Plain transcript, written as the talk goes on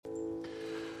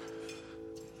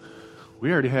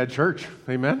We already had church.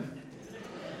 Amen?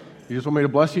 You just want me to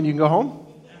bless you and you can go home?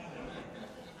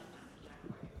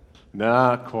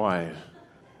 Not quite.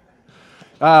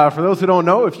 For those who don't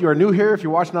know, if you are new here, if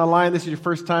you're watching online, this is your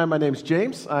first time, my name's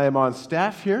James. I am on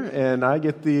staff here, and I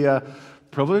get the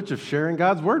privilege of sharing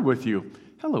God's Word with you.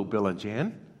 Hello, Bill and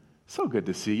Jan. So good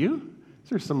to see you.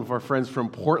 These are some of our friends from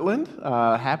Portland,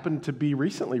 happen to be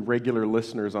recently regular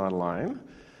listeners online.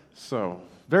 So,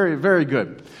 very, very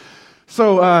good.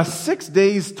 So, 6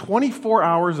 days, 24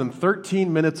 hours, and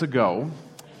 13 minutes ago,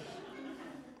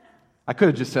 I could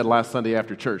have just said last Sunday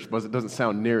after church, but it doesn't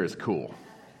sound near as cool.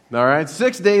 All right,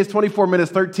 6 days, 24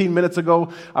 minutes, 13 minutes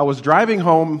ago, I was driving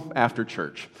home after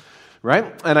church,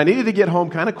 right? And I needed to get home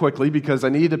kind of quickly because I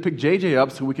needed to pick JJ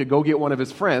up so we could go get one of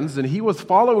his friends, and he was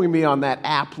following me on that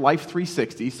app, Life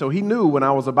 360, so he knew when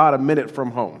I was about a minute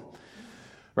from home.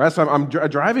 Right, so I'm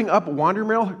driving up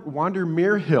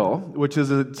Wandermere Hill, which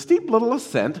is a steep little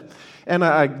ascent, and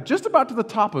I just about to the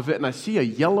top of it, and I see a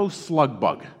yellow slug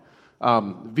bug,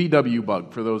 VW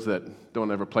bug, for those that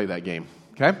don't ever play that game,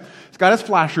 okay? It's got his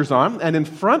flashers on, and in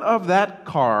front of that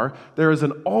car, there is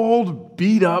an old,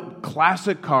 beat-up,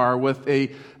 classic car with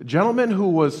a gentleman who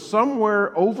was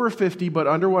somewhere over 50 but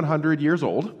under 100 years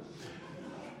old,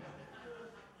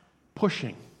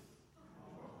 pushing.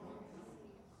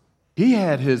 He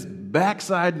had his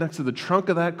backside next to the trunk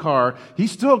of that car. He's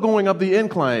still going up the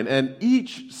incline, and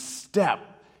each step,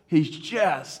 he's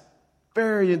just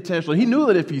very intentional. He knew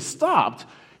that if he stopped,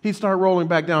 he'd start rolling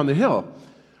back down the hill.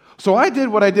 So I did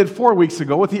what I did 4 weeks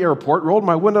ago at the airport, rolled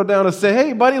my window down and said,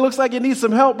 "Hey, buddy, looks like you need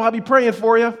some help. I'll be praying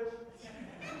for you."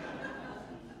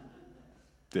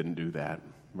 Didn't do that,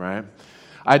 right?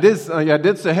 I did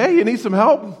say, "Hey, you need some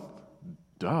help?"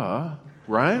 Duh,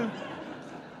 right?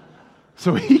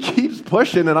 So he keeps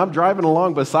pushing, and I'm driving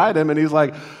along beside him, and he's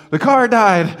like, "The car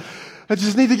died. I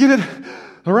just need to get it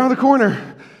around the corner.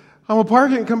 I'm going to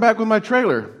park it and come back with my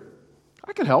trailer."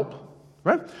 I could help,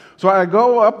 right? So I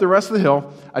go up the rest of the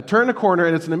hill. I turn the corner,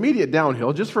 and it's an immediate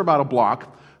downhill, just for about a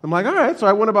block. I'm like, all right. So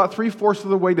I went about 3/4 of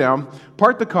the way down,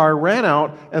 parked the car, ran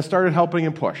out, and started helping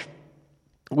him push.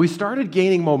 We started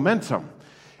gaining momentum,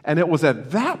 and it was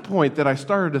at that point that I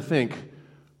started to think,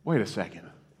 wait a second.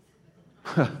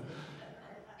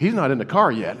 He's not in the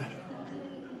car yet.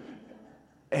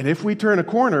 And if we turn a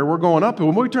corner, we're going up. And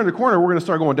when we turn the corner, we're going to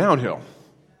start going downhill.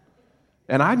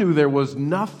 And I knew there was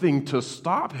nothing to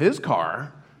stop his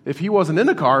car if he wasn't in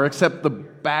the car except the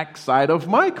backside of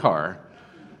my car.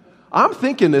 I'm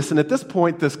thinking this, and at this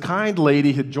point, this kind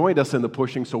lady had joined us in the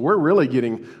pushing, so we're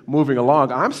really moving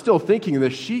along. I'm still thinking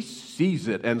this. She sees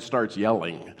it and starts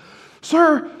yelling,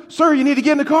 Sir, you need to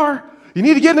get in the car. You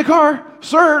need to get in the car.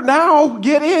 Sir, now,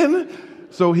 get in."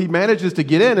 So he manages to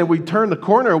get in, and we turn the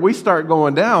corner, and we start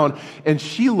going down, and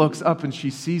she looks up, and she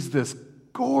sees this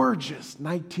gorgeous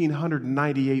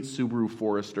 1998 Subaru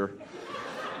Forester.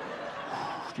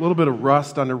 A little bit of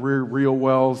rust on the rear wheel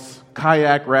wells,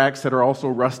 kayak racks that are also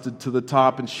rusted to the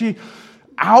top, and she,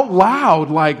 out loud,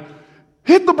 like,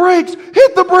 hit the brakes,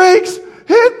 hit the brakes,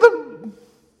 hit the...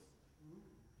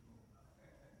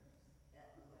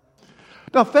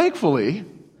 Now, thankfully,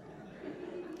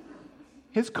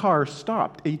 his car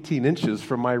stopped 18 inches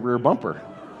from my rear bumper.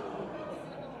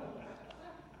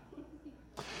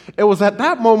 It was at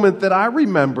that moment that I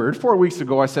remembered, 4 weeks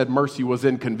ago I said mercy was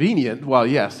inconvenient. Well,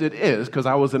 yes, it is, because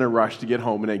I was in a rush to get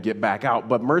home and then get back out.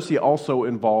 But mercy also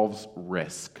involves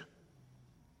risk.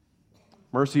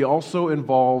 Mercy also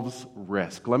involves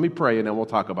risk. Let me pray and then we'll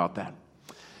talk about that.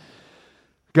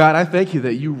 God, I thank you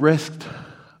that you risked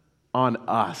on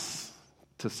us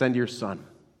to send your Son,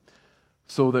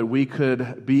 so that we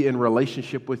could be in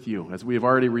relationship with you, as we have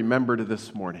already remembered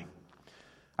this morning.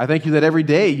 I thank you that every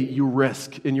day you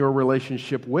risk in your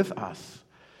relationship with us,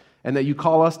 and that you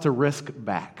call us to risk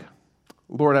back.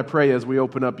 Lord, I pray as we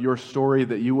open up your story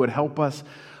that you would help us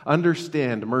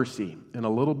understand mercy in a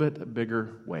little bit bigger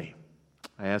way.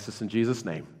 I ask this in Jesus'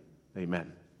 name.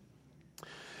 Amen.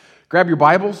 Grab your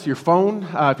Bibles, your phone.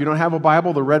 If you don't have a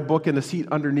Bible, the red book in the seat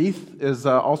underneath is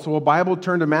also a Bible.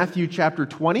 Turn to Matthew chapter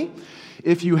 20.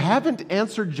 If you haven't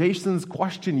answered Jason's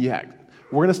question yet,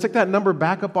 we're going to stick that number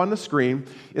back up on the screen.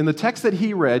 In the text that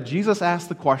he read, Jesus asked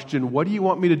the question, "What do you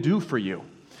want me to do for you?"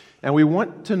 And we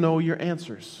want to know your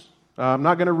answers. I'm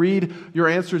not going to read your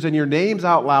answers and your names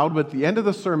out loud, but at the end of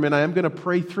the sermon, I am going to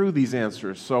pray through these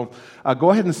answers. So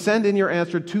go ahead and send in your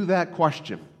answer to that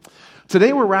question.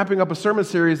 Today we're wrapping up a sermon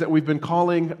series that we've been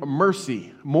calling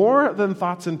Mercy, More Than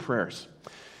Thoughts and Prayers.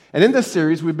 And in this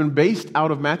series, we've been based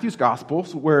out of Matthew's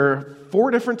Gospels, where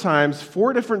 4 different times,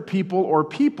 4 different people or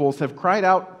peoples have cried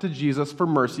out to Jesus for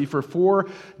mercy for 4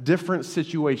 different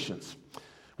situations.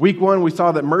 Week 1, we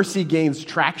saw that mercy gains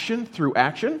traction through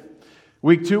action.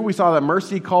 Week 2, we saw that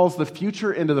mercy calls the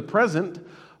future into the present.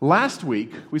 Last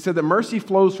week, we said that mercy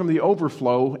flows from the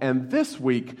overflow, and this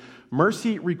week,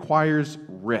 mercy requires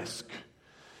risk.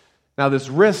 Now, this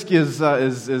risk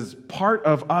is part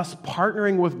of us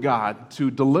partnering with God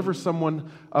to deliver someone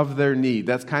of their need.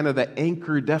 That's kind of the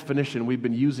anchor definition we've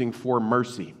been using for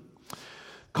mercy.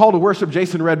 Call to Worship,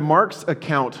 Jason read Mark's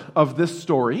account of this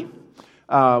story.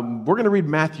 We're going to read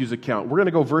Matthew's account. We're going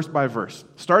to go verse by verse.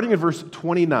 Starting in verse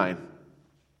 29.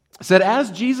 It said,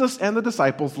 as Jesus and the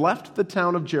disciples left the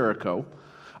town of Jericho,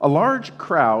 a large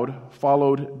crowd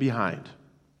followed behind.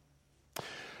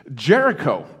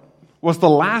 Jericho was the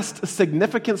last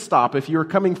significant stop if you were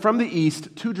coming from the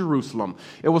east to Jerusalem.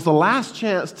 It was the last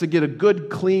chance to get a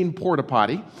good, clean porta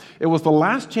potty. It was the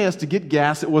last chance to get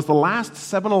gas. It was the last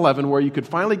 7-Eleven where you could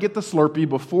finally get the Slurpee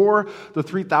before the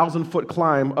 3,000-foot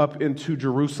climb up into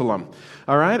Jerusalem.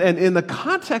 All right? And in the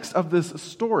context of this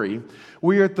story,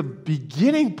 we are at the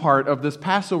beginning part of this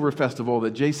Passover festival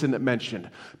that Jason mentioned.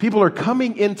 People are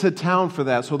coming into town for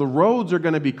that, so the roads are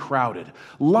going to be crowded.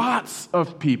 Lots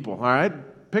of people, all right?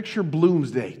 Picture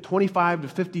Bloomsday, 25 to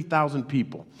 50,000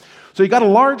 people. So you got a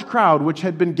large crowd which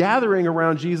had been gathering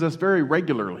around Jesus very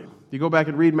regularly. You go back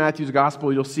and read Matthew's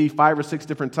gospel, you'll see 5 or 6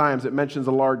 different times it mentions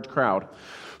a large crowd.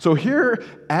 So here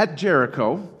at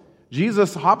Jericho,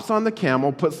 Jesus hops on the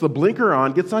camel, puts the blinker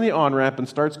on, gets on the on-ramp, and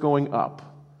starts going up.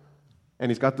 And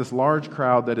he's got this large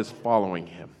crowd that is following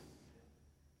him.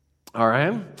 All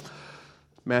right?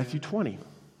 Matthew 20.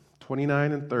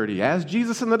 29 and 30. As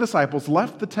Jesus and the disciples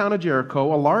left the town of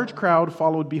Jericho, a large crowd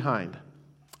followed behind.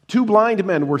 2 blind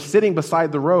men were sitting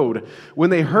beside the road. When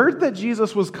they heard that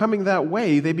Jesus was coming that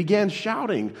way, they began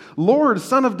shouting, "Lord,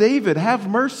 Son of David, have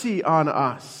mercy on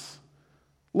us.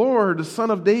 Lord,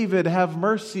 Son of David, have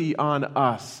mercy on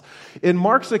us." In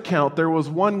Mark's account, there was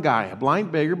one guy, a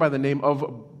blind beggar by the name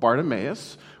of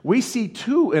Bartimaeus. We see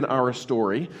 2 in our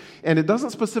story, and it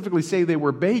doesn't specifically say they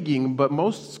were begging, but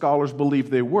most scholars believe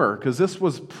they were, because this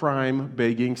was prime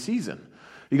begging season.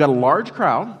 You got a large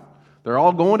crowd. They're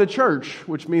all going to church,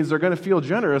 which means they're going to feel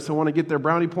generous and want to get their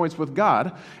brownie points with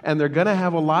God, and they're going to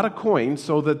have a lot of coins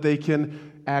so that they can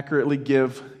accurately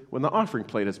give when the offering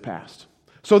plate is passed.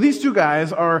 So these 2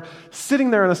 guys are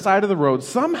sitting there on the side of the road.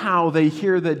 Somehow they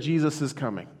hear that Jesus is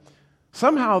coming.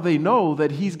 Somehow they know that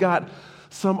he's got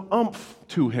some oomph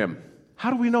to him.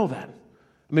 How do we know that?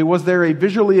 I mean, was there a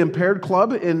visually impaired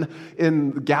club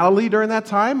in Galilee during that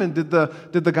time? And did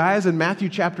the guys in Matthew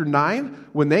chapter 9,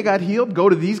 when they got healed, go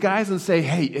to these guys and say,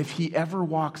 hey, if he ever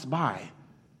walks by,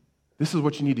 this is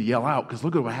what you need to yell out, because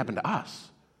look at what happened to us.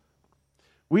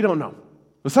 We don't know.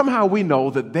 But somehow we know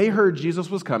that they heard Jesus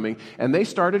was coming, and they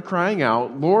started crying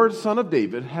out, "Lord, Son of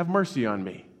David, have mercy on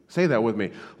me." Say that with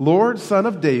me. Lord, Son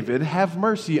of David, have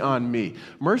mercy on me.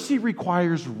 Mercy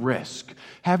requires risk.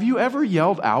 Have you ever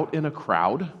yelled out in a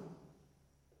crowd?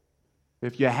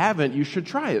 If you haven't, you should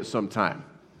try it sometime.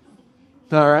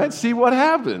 All right, see what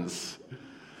happens. I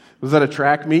was at a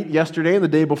track meet yesterday and the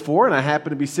day before, and I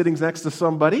happened to be sitting next to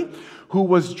somebody who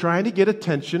was trying to get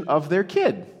attention of their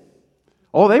kid.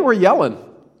 Oh, they were yelling.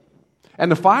 And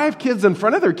the 5 kids in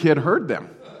front of their kid heard them.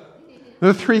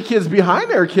 The 3 kids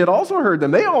behind their kid also heard them.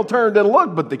 They all turned and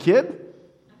looked, but the kid?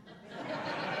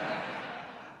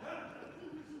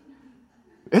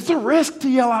 It's a risk to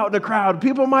yell out in a crowd.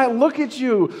 People might look at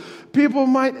you. People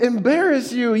might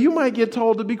embarrass you. You might get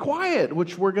told to be quiet,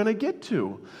 which we're going to get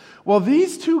to. Well,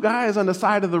 these 2 guys on the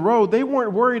side of the road, they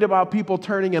weren't worried about people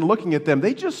turning and looking at them.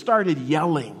 They just started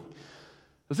yelling.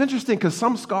 It's interesting because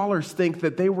some scholars think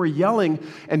that they were yelling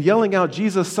out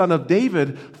Jesus, Son of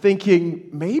David, thinking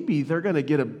maybe they're going to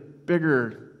get a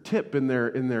bigger tip in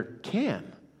their can.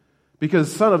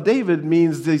 Because Son of David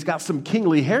means that he's got some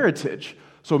kingly heritage.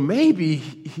 So maybe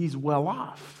he's well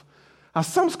off. Now,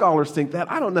 some scholars think that.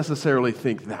 I don't necessarily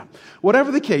think that.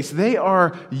 Whatever the case, they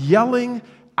are yelling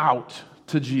out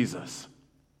to Jesus.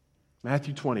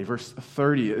 Matthew 20, verse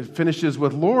 30, it finishes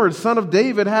with, "Lord, Son of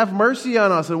David, have mercy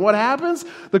on us." And what happens?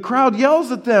 The crowd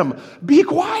yells at them, "Be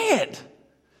quiet."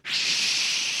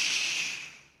 Shh.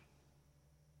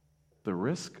 The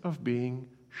risk of being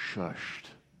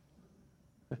shushed.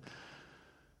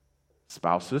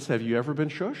 Spouses, have you ever been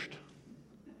shushed?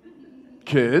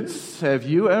 Kids, have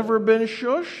you ever been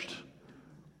shushed?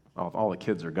 Oh, all the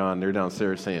kids are gone. They're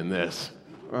downstairs saying this.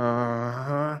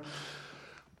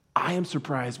 I am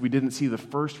surprised we didn't see the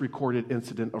first recorded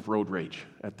incident of road rage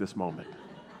at this moment.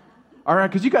 All right,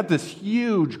 because you got this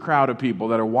huge crowd of people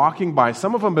that are walking by.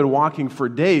 Some of them have been walking for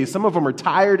days. Some of them are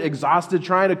tired, exhausted,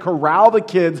 trying to corral the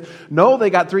kids. No,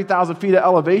 they got 3,000 feet of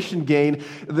elevation gain.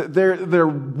 They're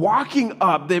walking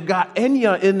up. They've got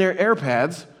Enya in their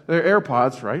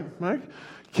AirPods, right, Mike?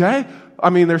 Okay? I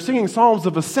mean, they're singing Psalms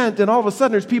of Ascent, and all of a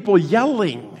sudden there's people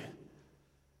yelling.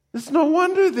 It's no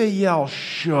wonder they yell,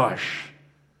 shush.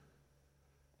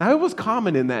 Now, it was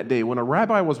common in that day when a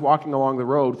rabbi was walking along the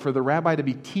road for the rabbi to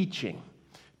be teaching.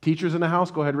 Teachers in the house,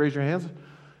 go ahead and raise your hands.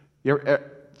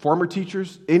 Former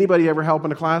teachers, anybody ever help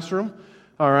in a classroom?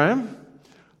 All right.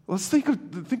 Let's think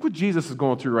what Jesus is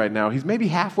going through right now. He's maybe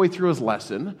halfway through his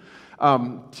lesson.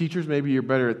 Teachers, maybe you're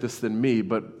better at this than me,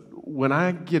 but when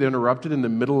I get interrupted in the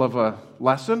middle of a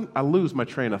lesson, I lose my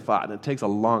train of thought, and it takes a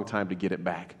long time to get it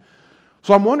back.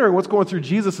 So I'm wondering what's going through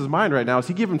Jesus' mind right now. Is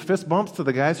he giving fist bumps to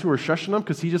the guys who are shushing him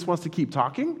because he just wants to keep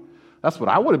talking? That's what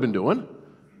I would have been doing.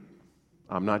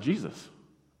 I'm not Jesus.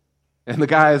 And the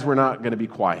guys were not going to be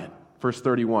quiet. Verse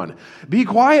 31. Be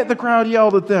quiet, the crowd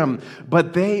yelled at them,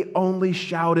 but they only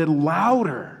shouted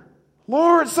louder.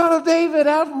 Lord, Son of David,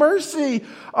 have mercy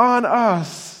on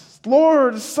us.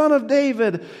 Lord, Son of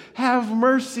David, have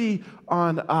mercy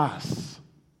on us.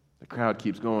 The crowd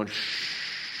keeps going, shh.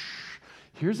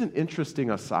 Here's an interesting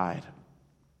aside.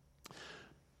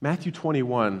 Matthew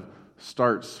 21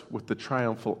 starts with the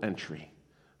triumphal entry.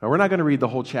 Now, we're not going to read the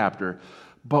whole chapter,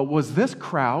 but was this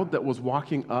crowd that was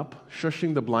walking up,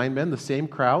 shushing the blind men, the same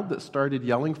crowd that started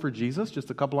yelling for Jesus just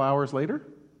a couple hours later?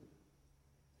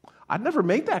 I'd never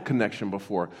made that connection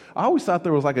before. I always thought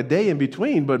there was like a day in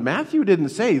between, but Matthew didn't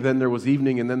say then there was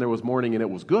evening and then there was morning and it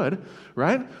was good,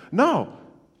 right? No.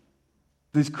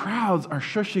 These crowds are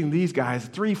shushing these guys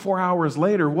 3-4 hours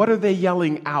later. What are they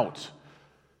yelling out?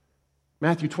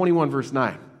 Matthew 21, verse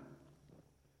 9.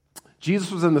 Jesus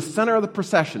was in the center of the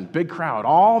procession, big crowd.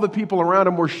 All the people around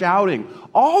him were shouting.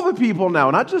 All the people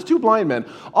now, not just two blind men.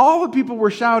 All the people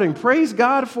were shouting, praise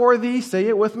God for thee, say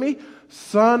it with me,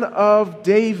 Son of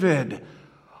David.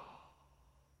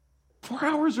 4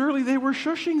 hours early, they were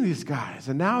shushing these guys,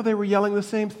 and now they were yelling the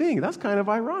same thing. That's kind of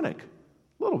ironic,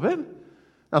 a little bit.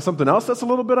 Now, something else that's a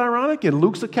little bit ironic, in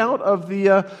Luke's account of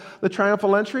the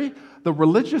triumphal entry, the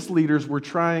religious leaders were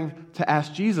trying to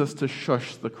ask Jesus to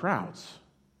shush the crowds.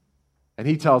 And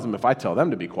he tells them, if I tell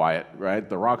them to be quiet, right,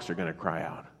 the rocks are going to cry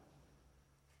out.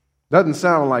 Doesn't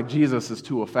sound like Jesus is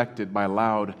too affected by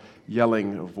loud,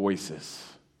 yelling voices.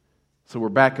 So we're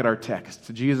back at our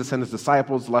text. Jesus and his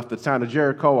disciples left the town of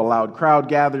Jericho. A loud crowd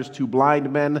gathers. Two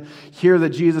blind men hear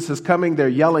that Jesus is coming. They're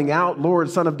yelling out, Lord,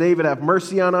 Son of David, have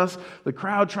mercy on us. The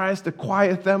crowd tries to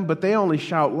quiet them, but they only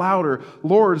shout louder,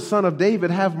 Lord, Son of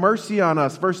David, have mercy on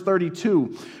us. Verse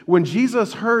 32, when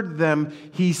Jesus heard them,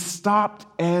 he stopped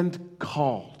and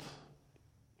called.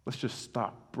 Let's just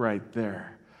stop right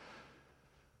there.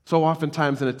 So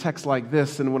oftentimes in a text like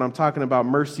this, and when I'm talking about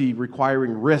mercy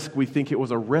requiring risk, we think it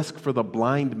was a risk for the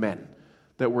blind men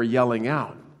that were yelling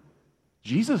out.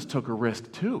 Jesus took a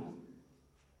risk too.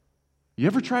 You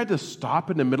ever tried to stop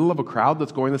in the middle of a crowd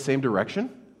that's going the same direction?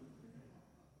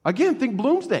 Again, think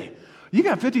Bloomsday. You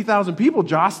got 50,000 people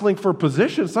jostling for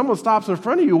position. Someone stops in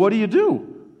front of you. What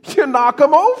do? You knock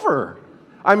them over.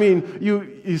 I mean,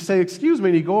 you say, excuse me,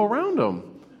 and you go around them.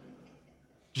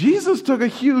 Jesus took a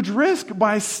huge risk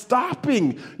by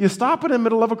stopping. You stop in the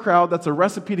middle of a crowd, that's a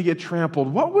recipe to get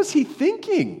trampled. What was he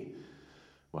thinking?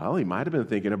 Well, he might have been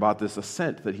thinking about this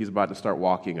ascent that he's about to start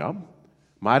walking up.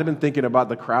 Might have been thinking about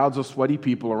the crowds of sweaty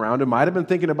people around him. Might have been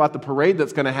thinking about the parade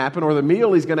that's going to happen or the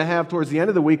meal he's going to have towards the end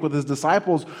of the week with his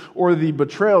disciples or the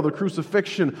betrayal, the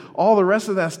crucifixion, all the rest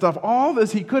of that stuff. All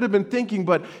this he could have been thinking,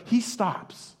 but he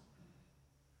stops.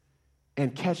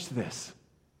 And catch this.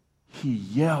 He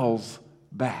yells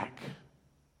back.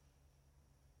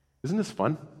 Isn't this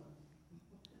fun?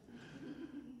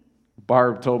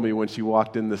 Barb told me when she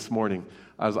walked in this morning,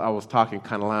 I was talking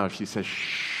kind of loud. She said,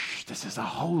 shh, this is a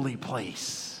holy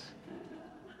place.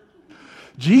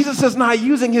 Jesus is not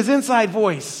using his inside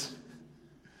voice.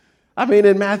 I mean,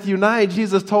 in Matthew 9,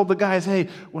 Jesus told the guys, hey,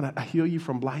 when I heal you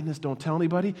from blindness, don't tell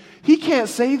anybody. He can't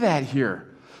say that here.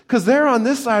 Because they're on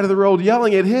this side of the road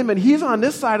yelling at him, and he's on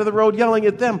this side of the road yelling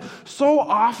at them. So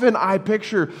often I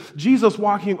picture Jesus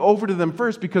walking over to them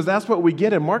first, because that's what we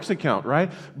get in Mark's account,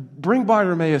 right? Bring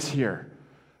Bartimaeus here.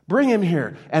 Bring him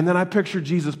here. And then I picture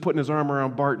Jesus putting his arm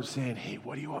around Bart and saying, hey,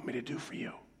 what do you want me to do for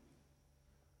you?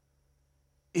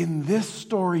 In this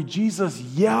story, Jesus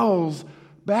yells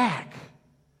back.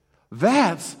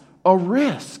 That's a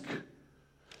risk.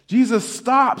 Jesus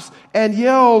stops and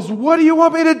yells, what do you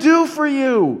want me to do for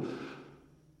you?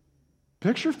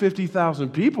 Picture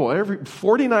 50,000 people.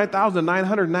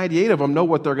 49,998 of them know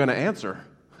what they're going to answer.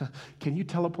 Can you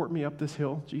teleport me up this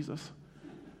hill, Jesus?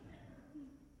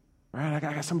 Right? I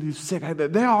got somebody who's sick.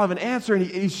 They all have an answer, and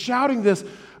he's shouting this.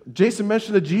 Jason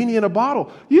mentioned the genie in a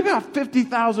bottle. You got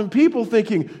 50,000 people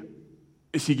thinking,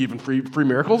 is he giving free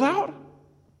miracles out?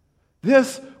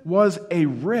 This was a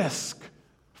risk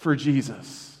for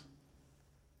Jesus.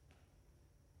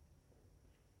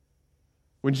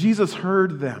 When Jesus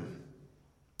heard them,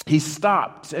 he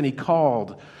stopped and he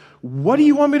called, "What do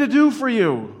you want me to do for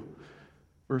you?"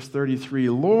 Verse 33,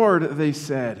 "Lord," they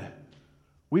said,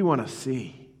 "we want to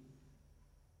see."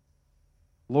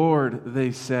 "Lord,"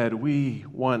 they said, "we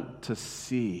want to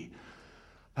see."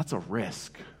 That's a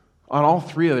risk. On all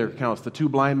three of their accounts, the two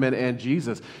blind men and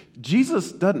Jesus,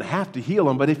 Jesus doesn't have to heal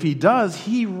them, but if he does,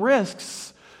 he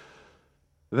risks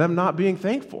them not being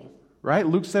thankful, right?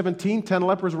 Luke 17, 10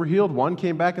 lepers were healed. One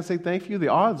came back and said, "Thank you." The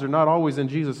odds are not always in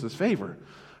Jesus' favor.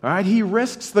 All right, he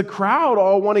risks the crowd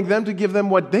all wanting them to give them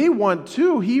what they want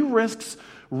too. He risks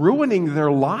ruining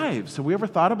their lives. Have we ever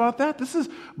thought about that?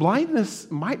 Blindness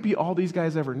might be all these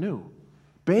guys ever knew.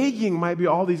 Begging might be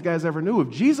all these guys ever knew.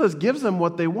 If Jesus gives them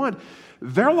what they want,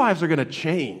 their lives are going to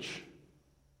change.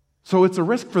 So it's a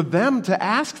risk for them to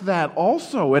ask that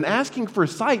also. And asking for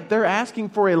sight, they're asking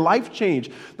for a life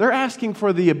change. They're asking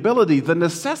for the ability, the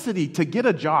necessity to get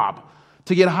a job,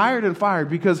 to get hired and fired,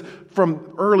 because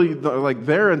from early, like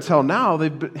there until now,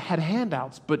 they've had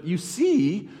handouts. But you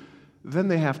see, then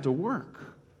they have to work.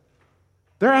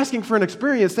 They're asking for an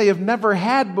experience they have never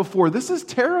had before. This is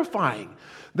terrifying.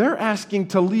 They're asking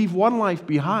to leave one life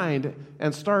behind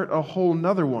and start a whole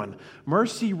nother one.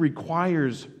 Mercy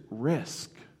requires risk.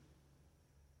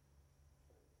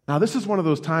 Now, this is one of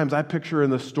those times I picture in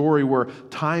the story where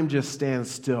time just stands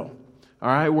still. All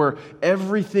right, where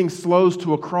everything slows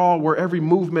to a crawl, where every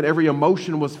movement, every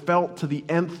emotion was felt to the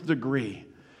nth degree.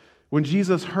 When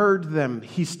Jesus heard them,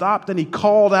 he stopped and he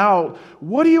called out,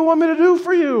 "What do you want me to do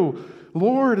for you?"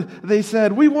 "Lord," they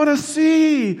said, "we want to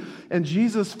see." And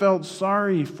Jesus felt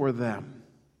sorry for them.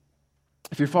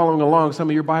 If you're following along, some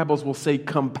of your Bibles will say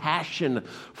compassion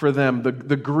for them.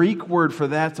 The Greek word for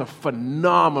that's a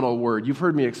phenomenal word. You've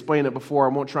heard me explain it before.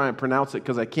 I won't try and pronounce it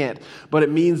because I can't. But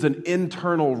it means an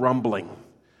internal rumbling.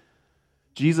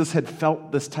 Jesus had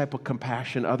felt this type of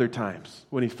compassion other times.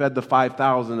 When he fed the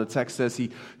 5,000, the text says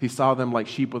he saw them like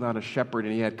sheep without a shepherd,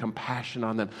 and he had compassion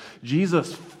on them.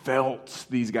 Jesus felt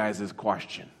these guys'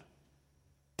 question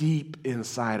deep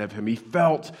inside of him. He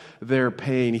felt their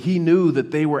pain. He knew that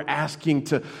they were asking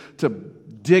to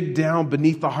dig down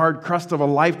beneath the hard crust of a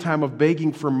lifetime of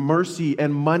begging for mercy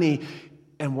and money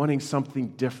and wanting something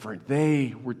different.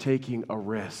 They were taking a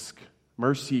risk.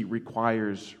 Mercy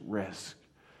requires risk.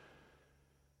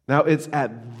 Now, it's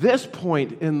at this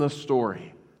point in the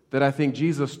story that I think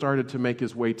Jesus started to make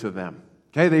his way to them.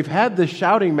 Okay, they've had this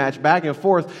shouting match back and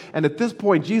forth, and at this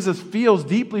point, Jesus feels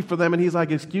deeply for them, and he's like,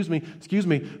 excuse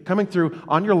me, coming through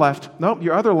on your left. Nope,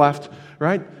 your other left,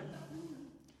 right?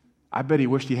 I bet he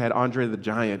wished he had Andre the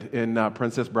Giant in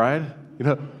Princess Bride. You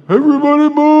know, everybody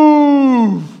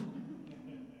move!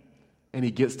 And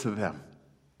he gets to them,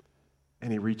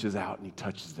 and he reaches out, and he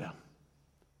touches them.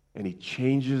 And he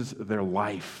changes their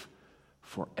life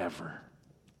forever.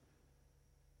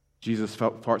 Jesus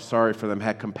felt sorry for them,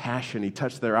 had compassion. He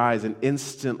touched their eyes, and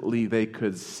instantly they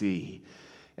could see.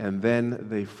 And then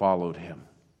they followed him.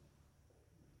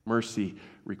 Mercy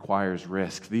requires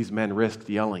risk. These men risked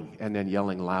yelling and then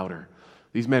yelling louder.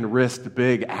 These men risked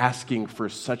big, asking for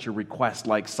such a request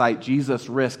like sight. Jesus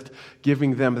risked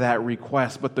giving them that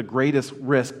request, but the greatest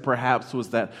risk perhaps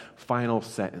was that final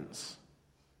sentence.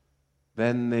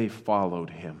 Then they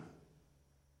followed him.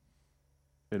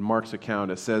 In Mark's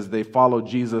account, it says they followed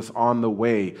Jesus on the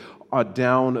way,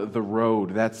 down the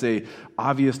road. That's an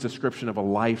obvious description of a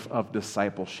life of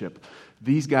discipleship.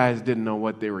 These guys didn't know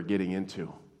what they were getting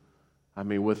into. I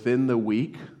mean, within the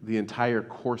week, the entire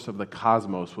course of the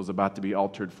cosmos was about to be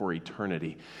altered for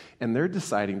eternity. And they're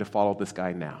deciding to follow this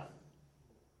guy now.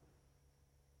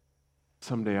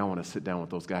 Someday I want to sit down with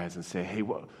those guys and say, hey,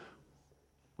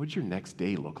 what'd your next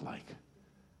day look like?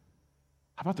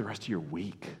 How about the rest of your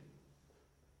week?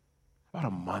 How about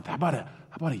a month? How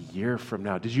about a year from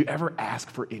now? Did you ever ask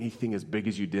for anything as big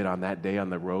as you did on that day on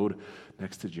the road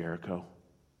next to Jericho?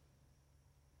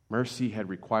 Mercy had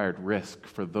required risk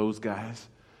for those guys,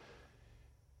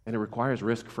 and it requires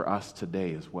risk for us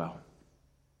today as well.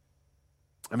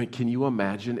 I mean, can you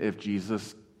imagine if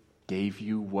Jesus gave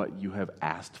you what you have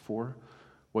asked for,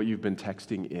 what you've been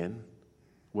texting in?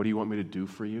 What do you want me to do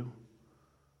for you?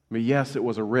 I mean, yes, it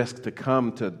was a risk to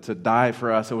come to die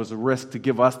for us. It was a risk to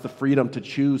give us the freedom to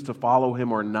choose to follow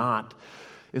him or not.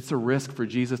 It's a risk for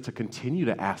Jesus to continue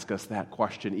to ask us that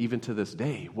question even to this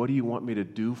day. What do you want me to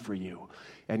do for you?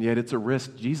 And yet it's a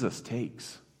risk Jesus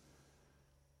takes.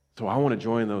 So I want to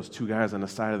join those two guys on the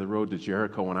side of the road to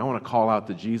Jericho, and I want to call out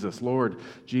to Jesus, Lord,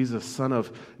 Jesus, Son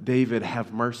of David,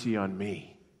 have mercy on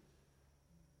me.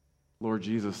 Lord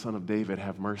Jesus, Son of David,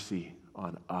 have mercy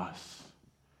on us.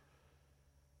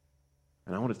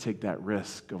 And I want to take that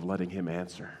risk of letting him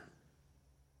answer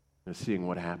and seeing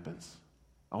what happens.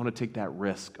 I want to take that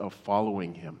risk of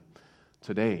following him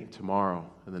today, tomorrow,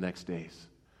 and the next days.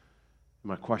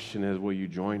 My question is, will you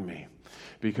join me?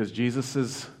 Because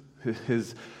Jesus'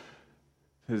 his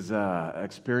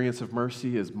experience of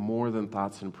mercy is more than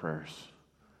thoughts and prayers.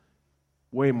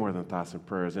 Way more than thoughts and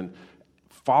prayers. And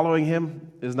following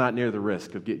him is not near the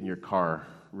risk of getting your car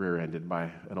rear-ended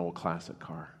by an old classic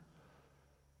car.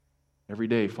 Every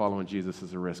day following Jesus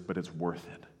is a risk, but it's worth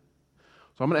it.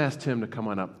 So I'm going to ask Tim to come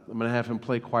on up. I'm going to have him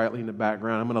play quietly in the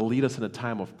background. I'm going to lead us in a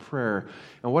time of prayer.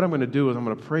 And what I'm going to do is I'm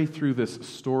going to pray through this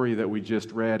story that we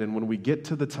just read. And when we get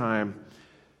to the time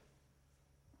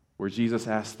where Jesus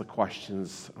asks the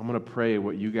questions, I'm going to pray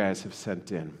what you guys have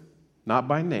sent in. Not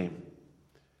by name,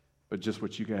 but just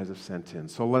what you guys have sent in.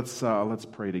 So let's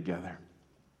pray together.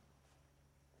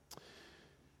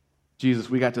 Jesus,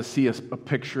 we got to see a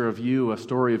picture of you, a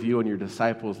story of you and your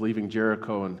disciples leaving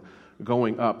Jericho and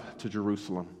going up to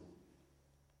Jerusalem.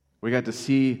 We got to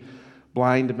see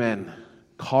blind men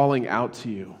calling out to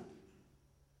you.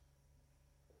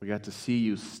 We got to see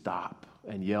you stop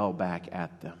and yell back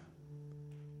at them.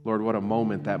 Lord, what a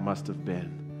moment that must have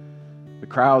been. The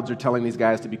crowds are telling these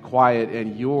guys to be quiet,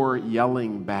 and you're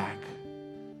yelling back.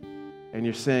 And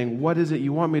you're saying, what is it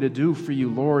you want me to do for you,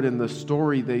 Lord? In the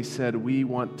story, they said, we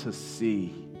want to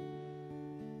see.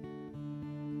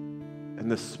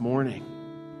 And this morning,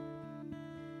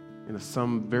 in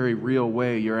some very real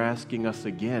way, you're asking us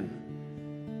again,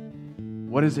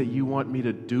 what is it you want me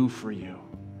to do for you?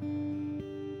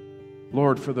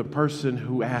 Lord, for the person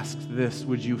who asked this,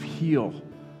 would you heal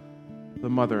the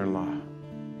mother-in-law?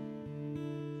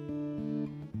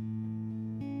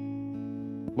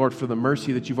 Lord, for the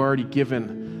mercy that you've already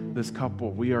given this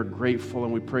couple, we are grateful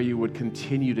and we pray you would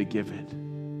continue to give it.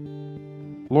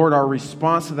 Lord, our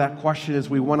response to that question is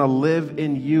we want to live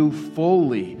in you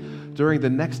fully during the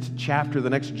next chapter, the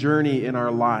next journey in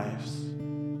our lives.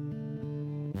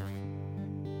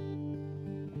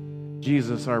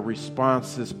 Jesus, our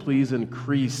response is please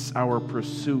increase our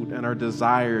pursuit and our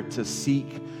desire to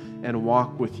seek and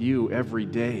walk with you every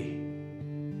day.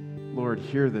 Lord,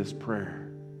 hear this prayer.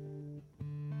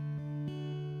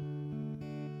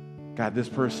 God, this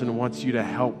person wants you to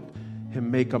help him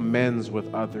make amends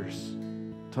with others,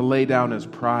 to lay down his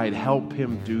pride. Help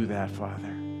him do that,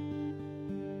 Father.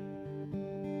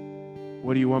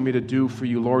 What do you want me to do for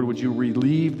you, Lord? Would you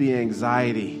relieve the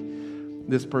anxiety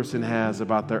this person has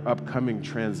about their upcoming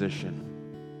transition?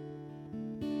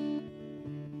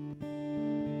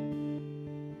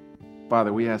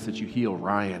 Father, we ask that you heal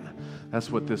Ryan.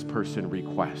 That's what this person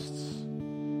requests.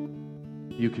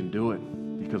 You can do it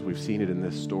because we've seen it in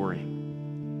this story.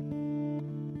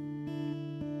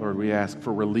 Lord, we ask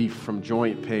for relief from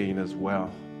joint pain as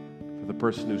well, for the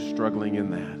person who's struggling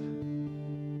in that.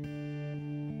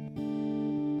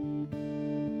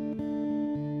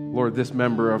 Lord, this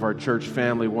member of our church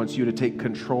family wants you to take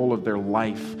control of their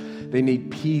life. They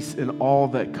need peace in all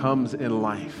that comes in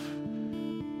life.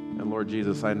 And Lord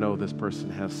Jesus, I know this person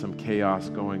has some chaos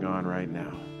going on right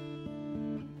now.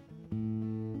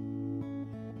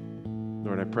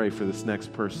 Lord, I pray for this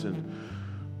next person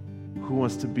who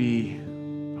wants to be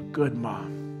a good mom.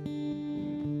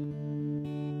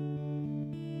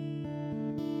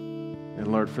 And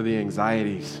Lord, for the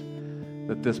anxieties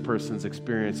that this person's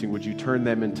experiencing, would you turn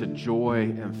them into joy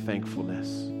and thankfulness?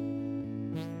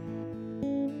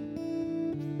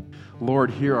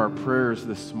 Lord, hear our prayers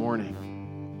this morning.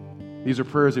 These are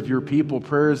prayers of your people,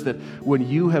 prayers that when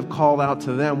you have called out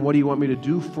to them, what do you want me to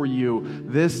do for you?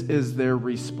 This is their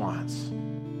response.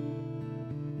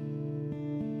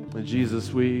 And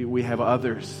Jesus, we have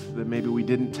others that maybe we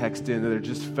didn't text in that are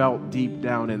just felt deep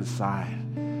down inside.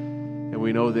 And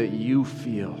we know that you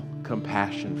feel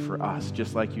compassion for us,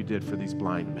 just like you did for these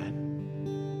blind men.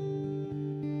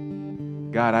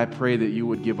 God, I pray that you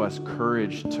would give us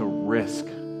courage to risk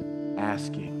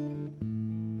asking.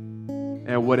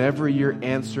 And whatever your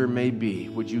answer may be,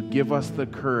 would you give us the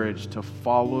courage to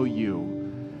follow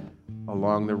you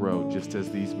along the road, just as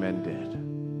these men did.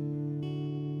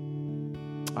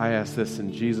 I ask this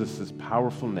in Jesus'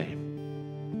 powerful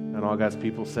name. And all God's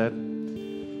people said,